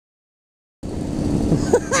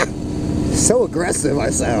So aggressive I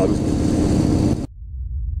sound.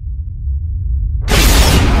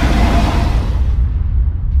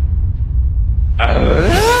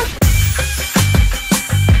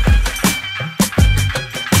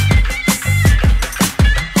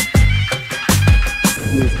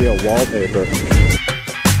 Needs to be a wallpaper.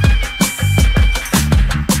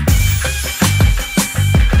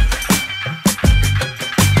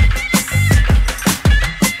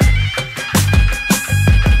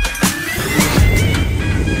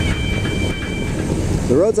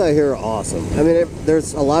 The roads out here are awesome. I mean,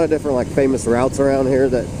 there's a lot of different like famous routes around here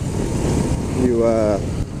that you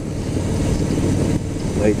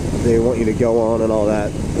like they want you to go on and all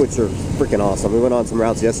that, which are freaking awesome. We went on some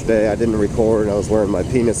routes yesterday. I didn't record. I was wearing my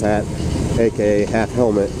penis hat, aka half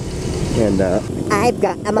helmet, and I've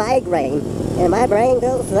got a migraine, and my brain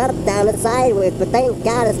goes up, down, and sideways. But thank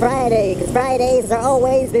God it's Friday, because Fridays are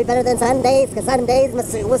always be better than Sundays, because Sundays are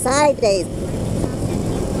suicide days.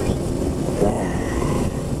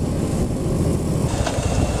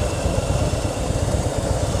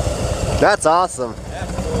 that's awesome.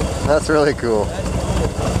 That's really cool.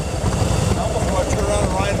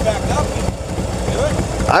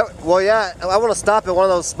 Well, yeah, I want to stop at one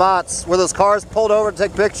of those spots where those cars pulled over to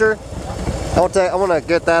take a picture. I want to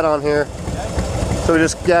get that on here. So we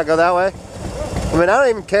just, yeah, go that way. I mean, I don't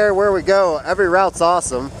even care where we go. Every route's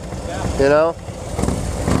awesome, you know?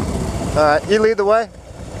 All right, you lead the way?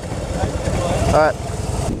 All right.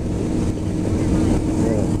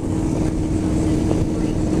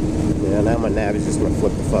 Yeah, now my nav is just going to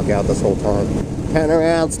flip the fuck out this whole time. Turn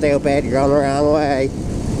around, stupid, you're going the wrong way.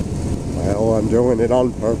 Well, I'm doing it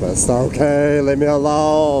on purpose. Okay, leave me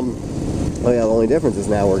alone. Oh yeah, the only difference is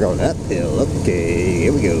now we're going uphill. Okay,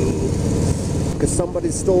 here we go. Because somebody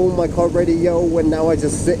stole my car radio and now I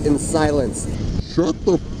just sit in silence. Shut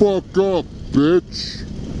the fuck up, bitch.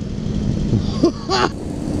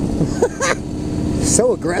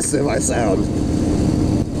 So aggressive I sound.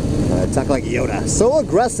 I talk like Yoda. So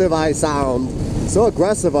aggressive I sound. So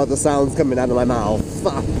aggressive are the sounds coming out of my mouth.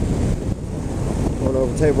 Going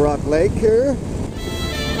over Table Rock Lake here.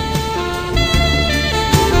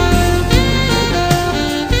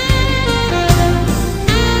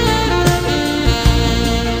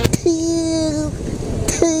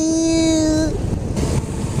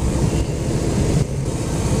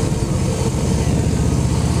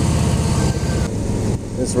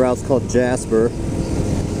 This route's called Jasper.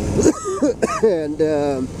 And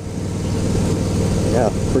yeah,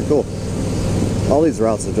 pretty cool. All these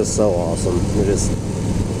routes are just so awesome. They're just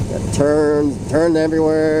turn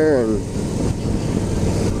everywhere, and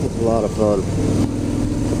it's a lot of fun.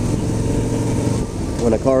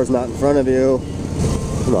 When a car's not in front of you,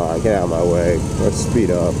 come on, get out of my way. Let's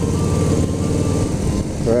speed up.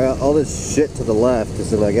 All this shit to the left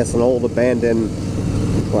is, I guess, an old abandoned,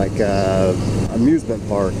 like, amusement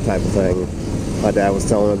park type of thing. My dad was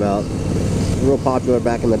telling me about. Real popular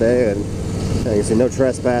back in the day, and you can see no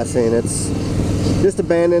trespassing. It's just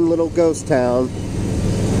abandoned little ghost town,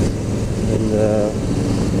 and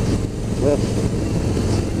well,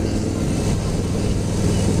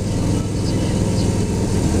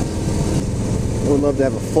 I would love to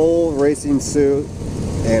have a full racing suit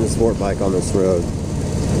and a sport bike on this road,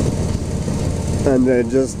 and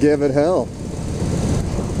then just give it hell.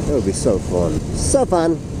 It would be so fun. So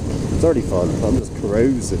fun. It's already fun. I'm just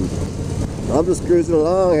cruising. I'm just cruising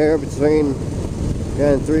along here between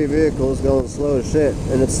and 3 vehicles going slow as shit,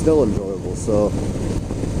 and it's still enjoyable. So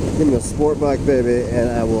give me a sport bike, baby, and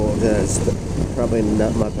I will just probably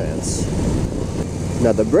nut my pants.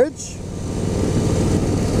 Now the bridge,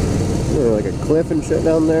 like a cliff and shit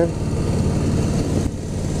down there.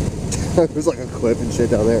 There's like a cliff and shit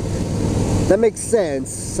down there. That makes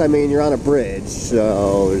sense. I mean, you're on a bridge,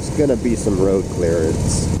 so there's gonna be some road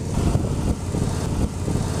clearance.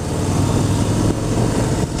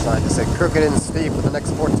 Sign to say crooked and steep for the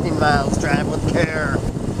next 14 miles. Drive with care.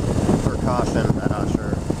 For caution, I'm not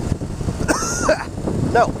sure.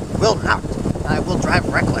 No, will not. I will drive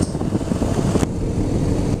reckless.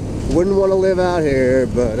 Wouldn't want to live out here,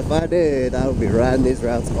 but if I did, I would be riding these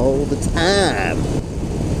routes all the time.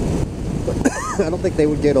 I don't think they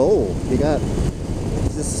would get old.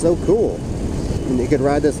 It's just so cool. And you could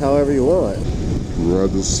ride this however you want. Ride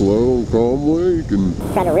this slow and calmly. You can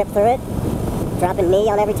Try to rip through it, dropping me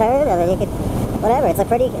on every turn. I mean, you could, whatever. It's a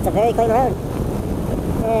very clean road,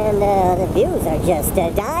 and the views are just to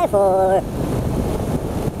die for.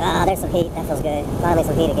 Ah, there's some heat. That feels good. Finally,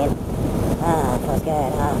 some heat again. Ah, that feels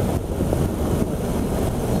good. Ah.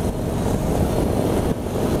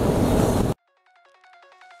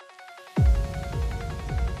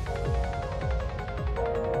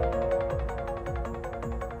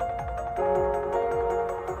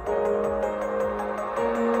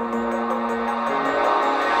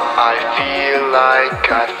 like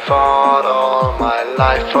I fought all my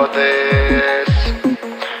life for this.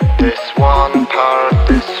 This 1/3,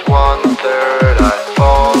 this 1/3 I've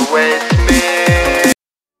always missed.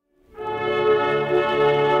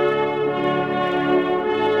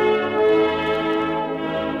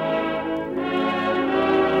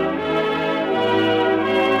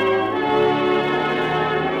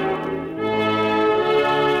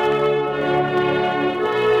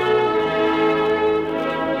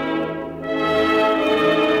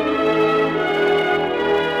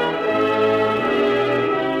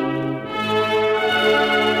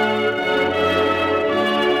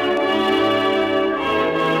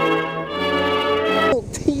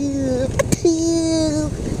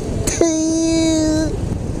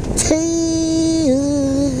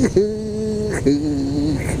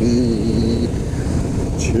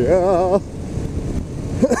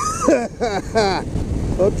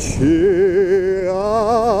 Cheah.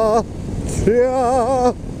 Cheah.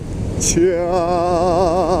 Cheah.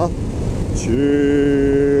 Cheah.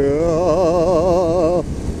 Cheah.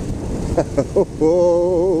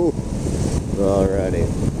 Alrighty.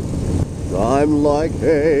 I'm like,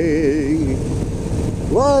 hey,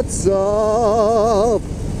 what's up?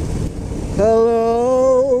 Hello.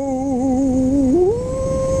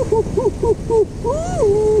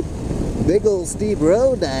 Big old steep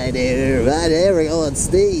road down there. Right there, we're going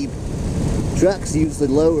steep. Trucks use the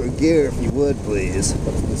lower gear if you would, please. That's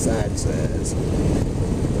what the sign says.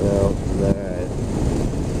 Well, alright.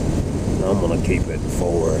 I'm gonna keep it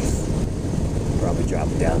fourth. Probably drop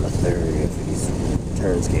it down to third if these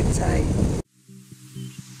turns get tight.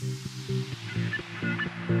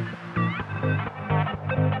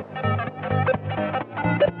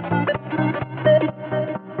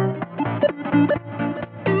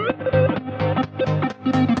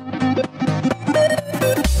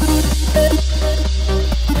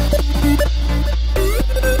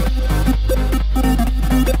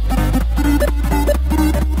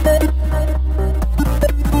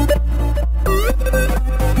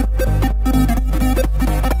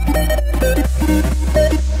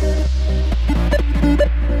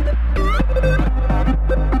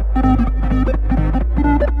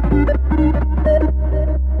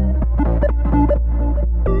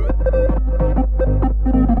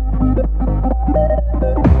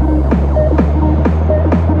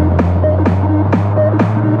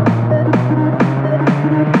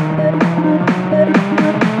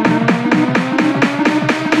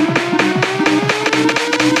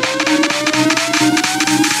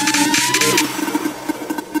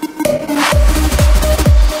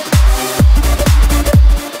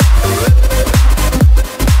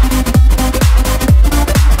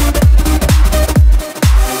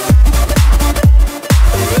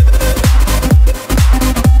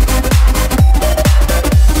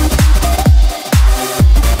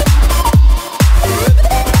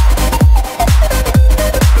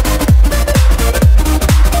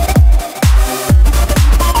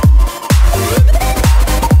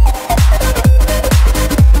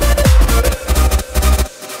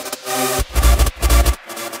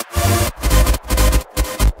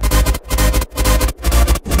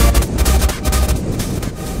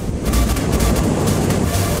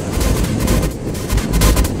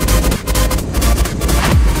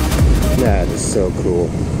 That is so cool.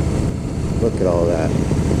 Look at all that.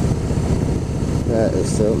 That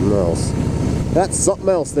is something else. That's something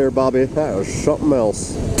else there, Bobby. That was something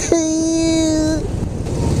else.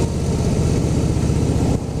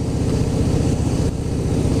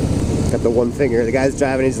 Got the one finger. The guy's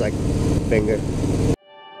driving, he's like, finger.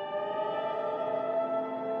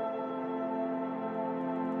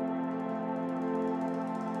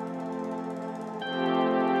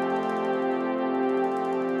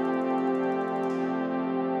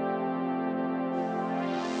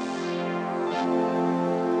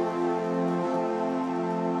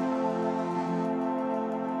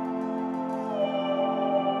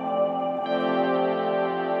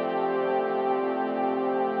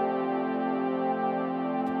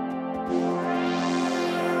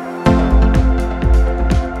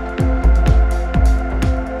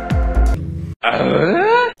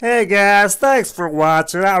 Hey guys, thanks for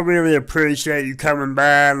watching. I really appreciate you coming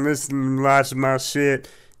by and listening and watching my shit.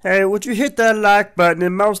 Hey, would you hit that like button,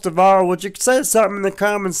 and most of all, would you say something in the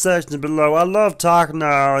comment section below? I love talking to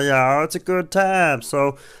all y'all. It's a good time.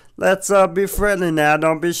 So let's be friendly now.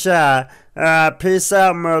 Don't be shy. Peace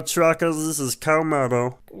out, Moto truckers. This is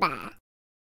Moto. Bye.